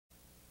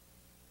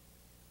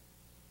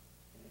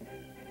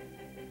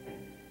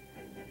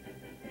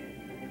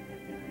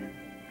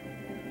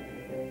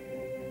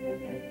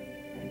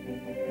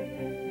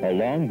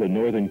Along the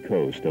northern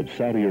coast of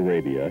Saudi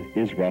Arabia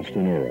is Ras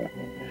Tanura,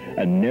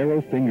 a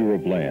narrow finger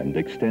of land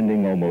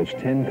extending almost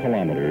 10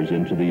 kilometers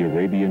into the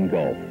Arabian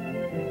Gulf.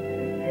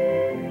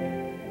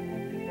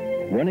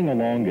 Running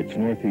along its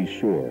northeast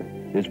shore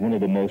is one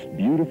of the most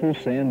beautiful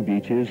sand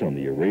beaches on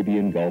the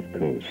Arabian Gulf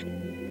coast.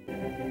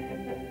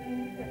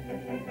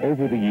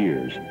 Over the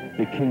years,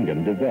 the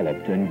kingdom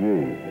developed and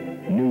grew.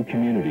 New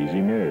communities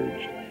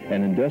emerged,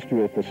 and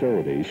industrial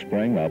facilities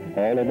sprang up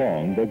all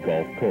along the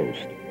Gulf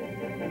Coast.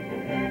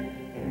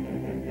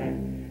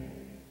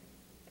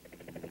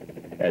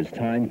 As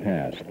time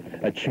passed,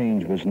 a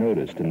change was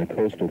noticed in the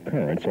coastal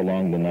currents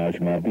along the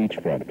Najma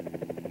beachfront.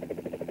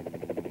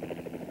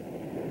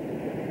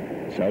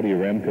 Saudi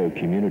Aramco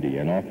Community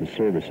and Office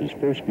Services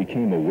first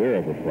became aware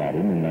of a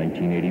problem in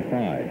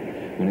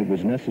 1985, when it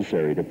was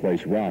necessary to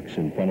place rocks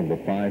in front of the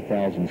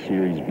 5000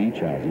 series beach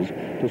houses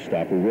to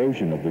stop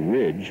erosion of the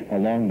ridge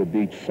along the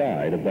beach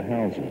side of the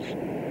houses.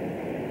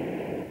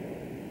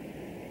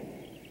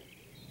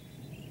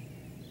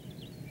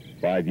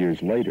 Five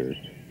years later,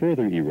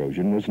 further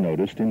erosion was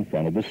noticed in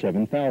front of the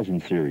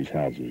 7000 series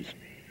houses.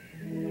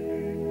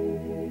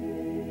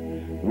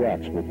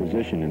 Rocks were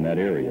positioned in that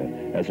area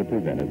as a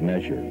preventive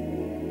measure.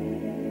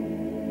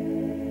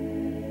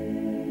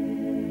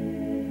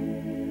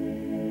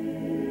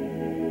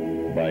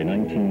 By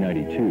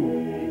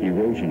 1992,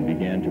 erosion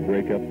began to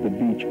break up the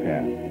beach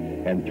path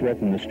and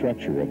threaten the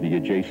structure of the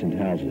adjacent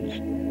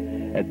houses.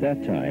 At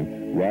that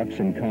time, rocks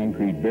and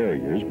concrete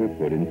barriers were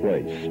put in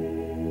place.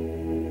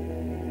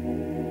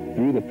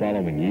 Through the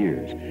following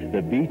years,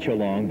 the beach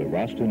along the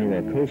Ras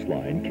Tanura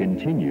coastline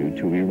continued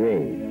to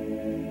erode.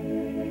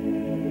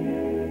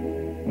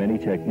 Many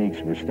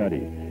techniques were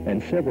studied,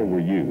 and several were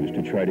used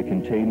to try to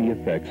contain the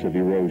effects of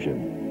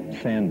erosion: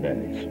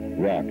 sandbags,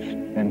 rocks,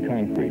 and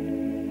concrete.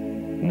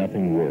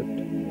 Nothing worked.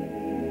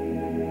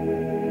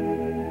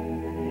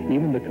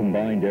 Even the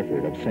combined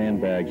effort of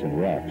sandbags and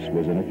rocks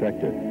was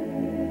ineffective.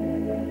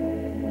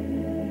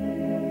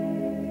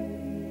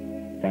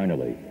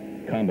 Finally,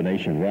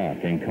 combination rock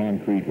and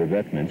concrete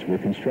revetments were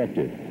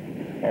constructed.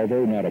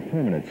 Although not a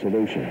permanent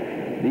solution,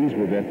 these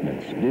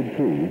revetments did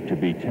prove to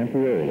be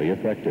temporarily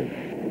effective.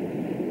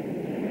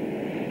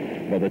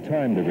 By the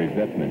time the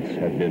revetments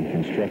had been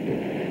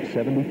constructed,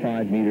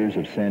 75 meters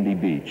of sandy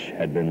beach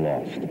had been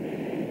lost.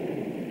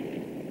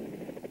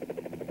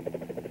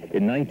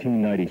 In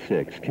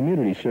 1996,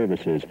 Community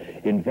Services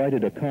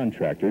invited a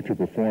contractor to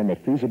perform a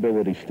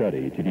feasibility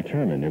study to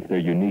determine if their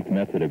unique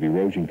method of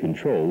erosion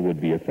control would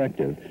be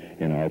effective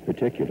in our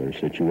particular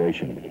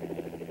situation.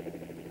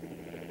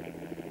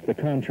 The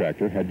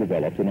contractor had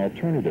developed an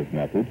alternative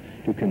method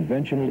to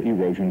conventional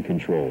erosion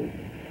control.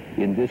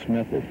 In this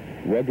method,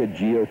 rugged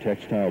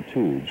geotextile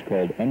tubes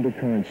called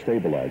undercurrent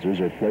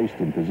stabilizers are placed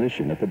in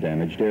position at the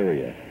damaged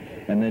area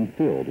and then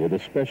filled with a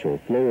special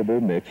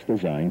flowable mix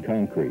design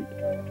concrete.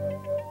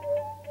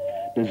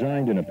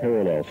 Designed in a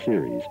parallel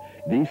series,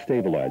 these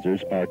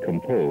stabilizers are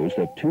composed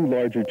of two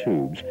larger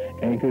tubes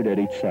anchored at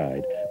each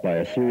side by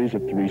a series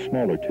of three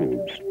smaller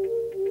tubes.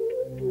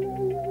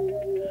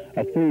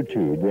 A third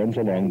tube runs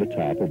along the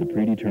top of the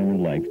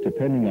predetermined length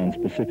depending on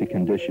specific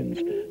conditions,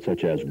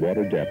 such as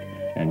water depth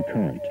and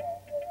current.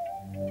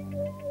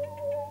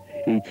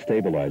 Each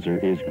stabilizer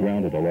is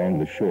grounded along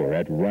the shore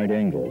at right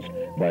angles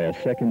by a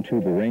second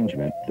tube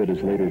arrangement that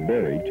is later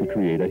buried to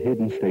create a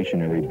hidden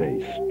stationary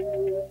base.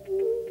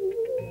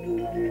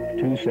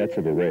 Two sets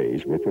of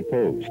arrays were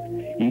proposed,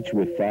 each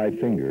with 5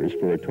 fingers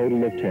for a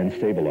total of 10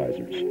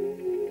 stabilizers.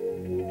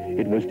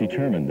 It was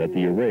determined that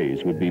the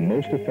arrays would be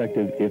most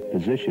effective if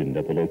positioned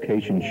at the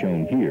location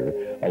shown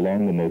here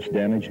along the most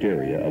damaged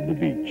area of the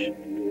beach.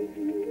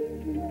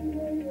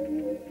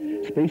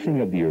 Spacing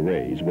of the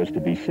arrays was to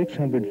be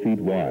 600 feet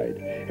wide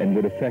and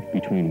would affect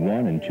between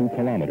 1 and 2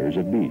 kilometers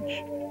of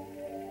beach.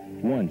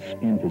 Once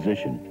in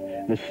position,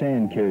 the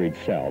sand carried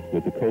south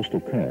with the coastal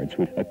currents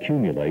would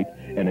accumulate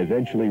and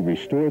eventually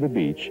restore the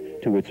beach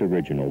to its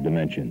original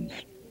dimensions.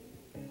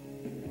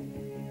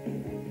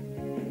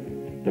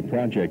 The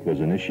project was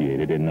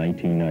initiated in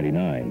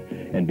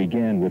 1999 and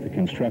began with the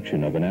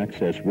construction of an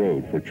access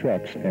road for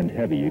trucks and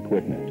heavy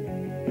equipment.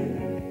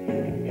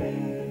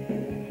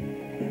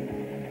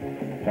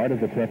 Part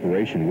of the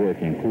preparation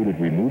work included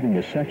removing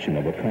a section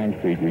of a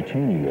concrete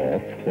retaining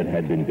wall that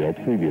had been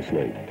built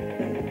previously.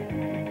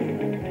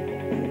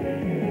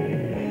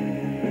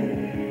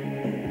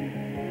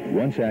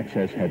 Once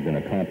access had been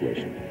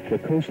accomplished, the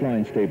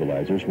coastline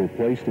stabilizers were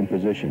placed in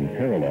position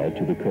parallel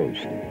to the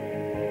coast.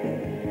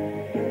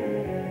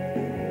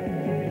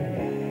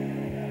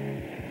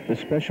 The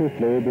special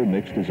flowable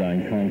mix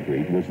design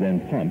concrete was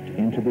then pumped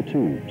into the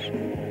tubes.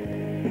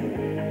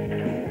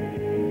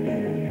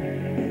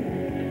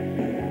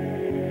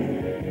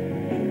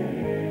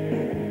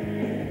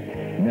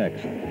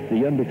 Next,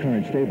 the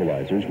undercurrent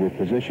stabilizers were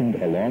positioned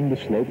along the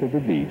slope of the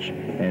beach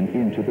and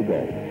into the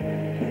Gulf.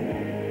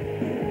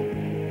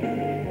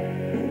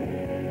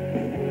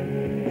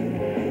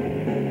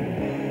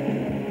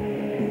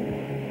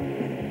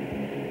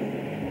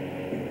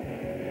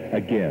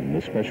 Again,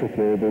 the special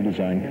flowable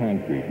design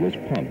concrete was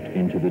pumped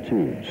into the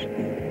tubes.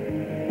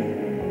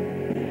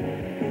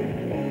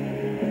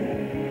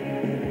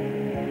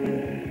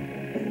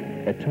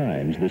 At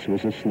times, this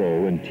was a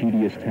slow and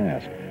tedious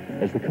task,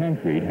 as the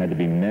concrete had to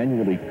be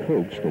manually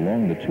coaxed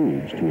along the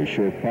tubes to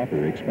assure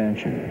proper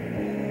expansion.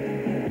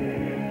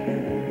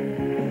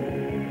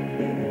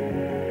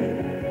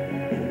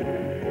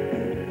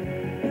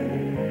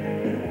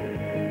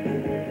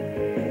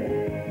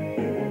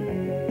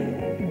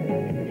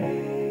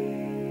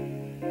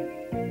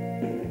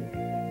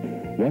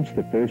 Once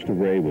the first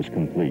array was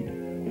complete,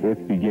 work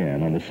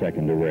began on the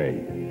second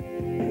array.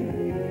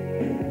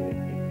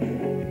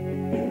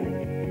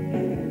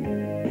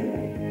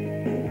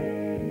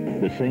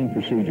 The same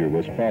procedure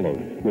was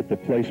followed with the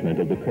placement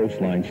of the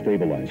coastline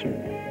stabilizer,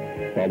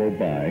 followed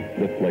by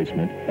the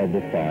placement of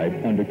the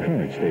 5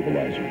 undercurrent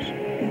stabilizers.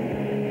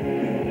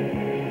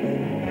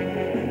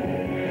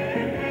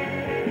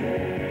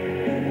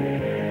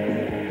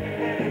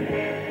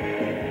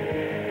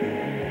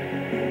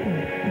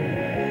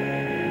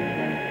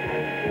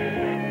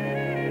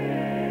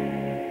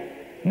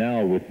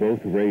 Now, with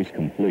both arrays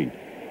complete,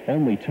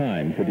 only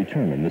time could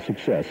determine the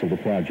success of the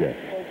project.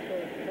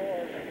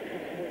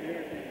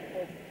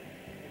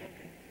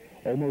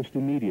 Almost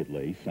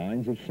immediately,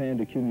 signs of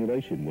sand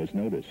accumulation was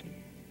noticed.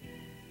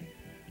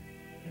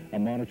 A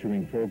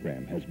monitoring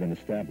program has been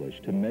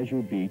established to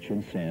measure beach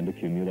and sand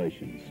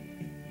accumulations.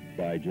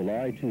 By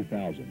July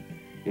 2000,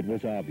 it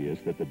was obvious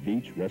that the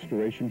beach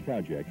restoration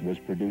project was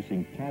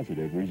producing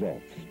positive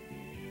results.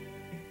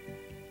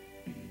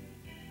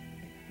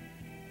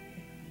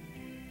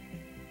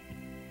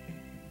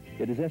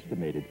 It is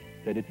estimated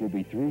that it will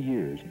be 3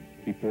 years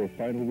before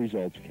final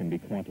results can be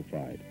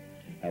quantified.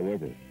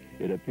 However,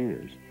 it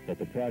appears that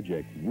the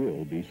project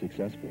will be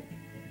successful.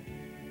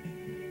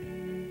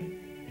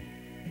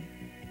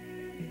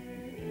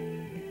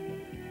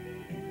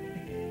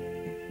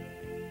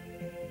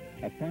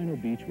 A final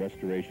beach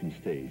restoration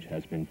stage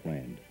has been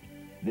planned.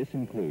 This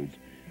includes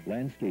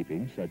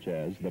landscaping such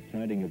as the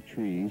planting of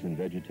trees and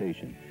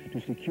vegetation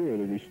to secure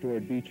the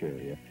restored beach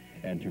area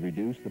and to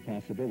reduce the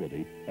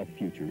possibility of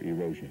future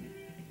erosion.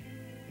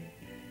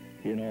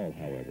 In all,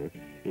 however,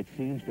 it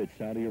seems that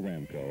Saudi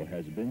Aramco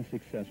has been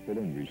successful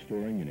in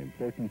restoring an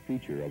important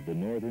feature of the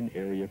northern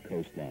area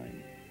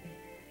coastline.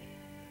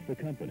 The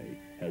company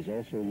has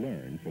also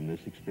learned from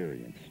this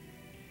experience.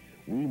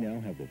 We now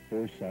have the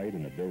foresight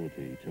and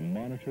ability to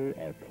monitor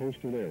our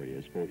coastal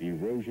areas for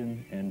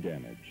erosion and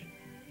damage.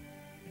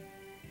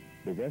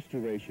 The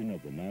restoration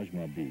of the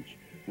Najma Beach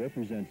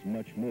represents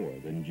much more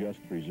than just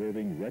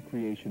preserving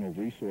recreational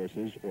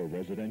resources or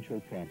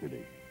residential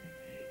property.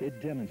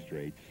 It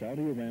demonstrates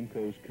Saudi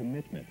Aramco's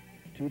commitment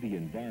to the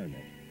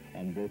environment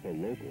on both a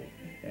local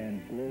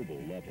and global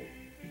level.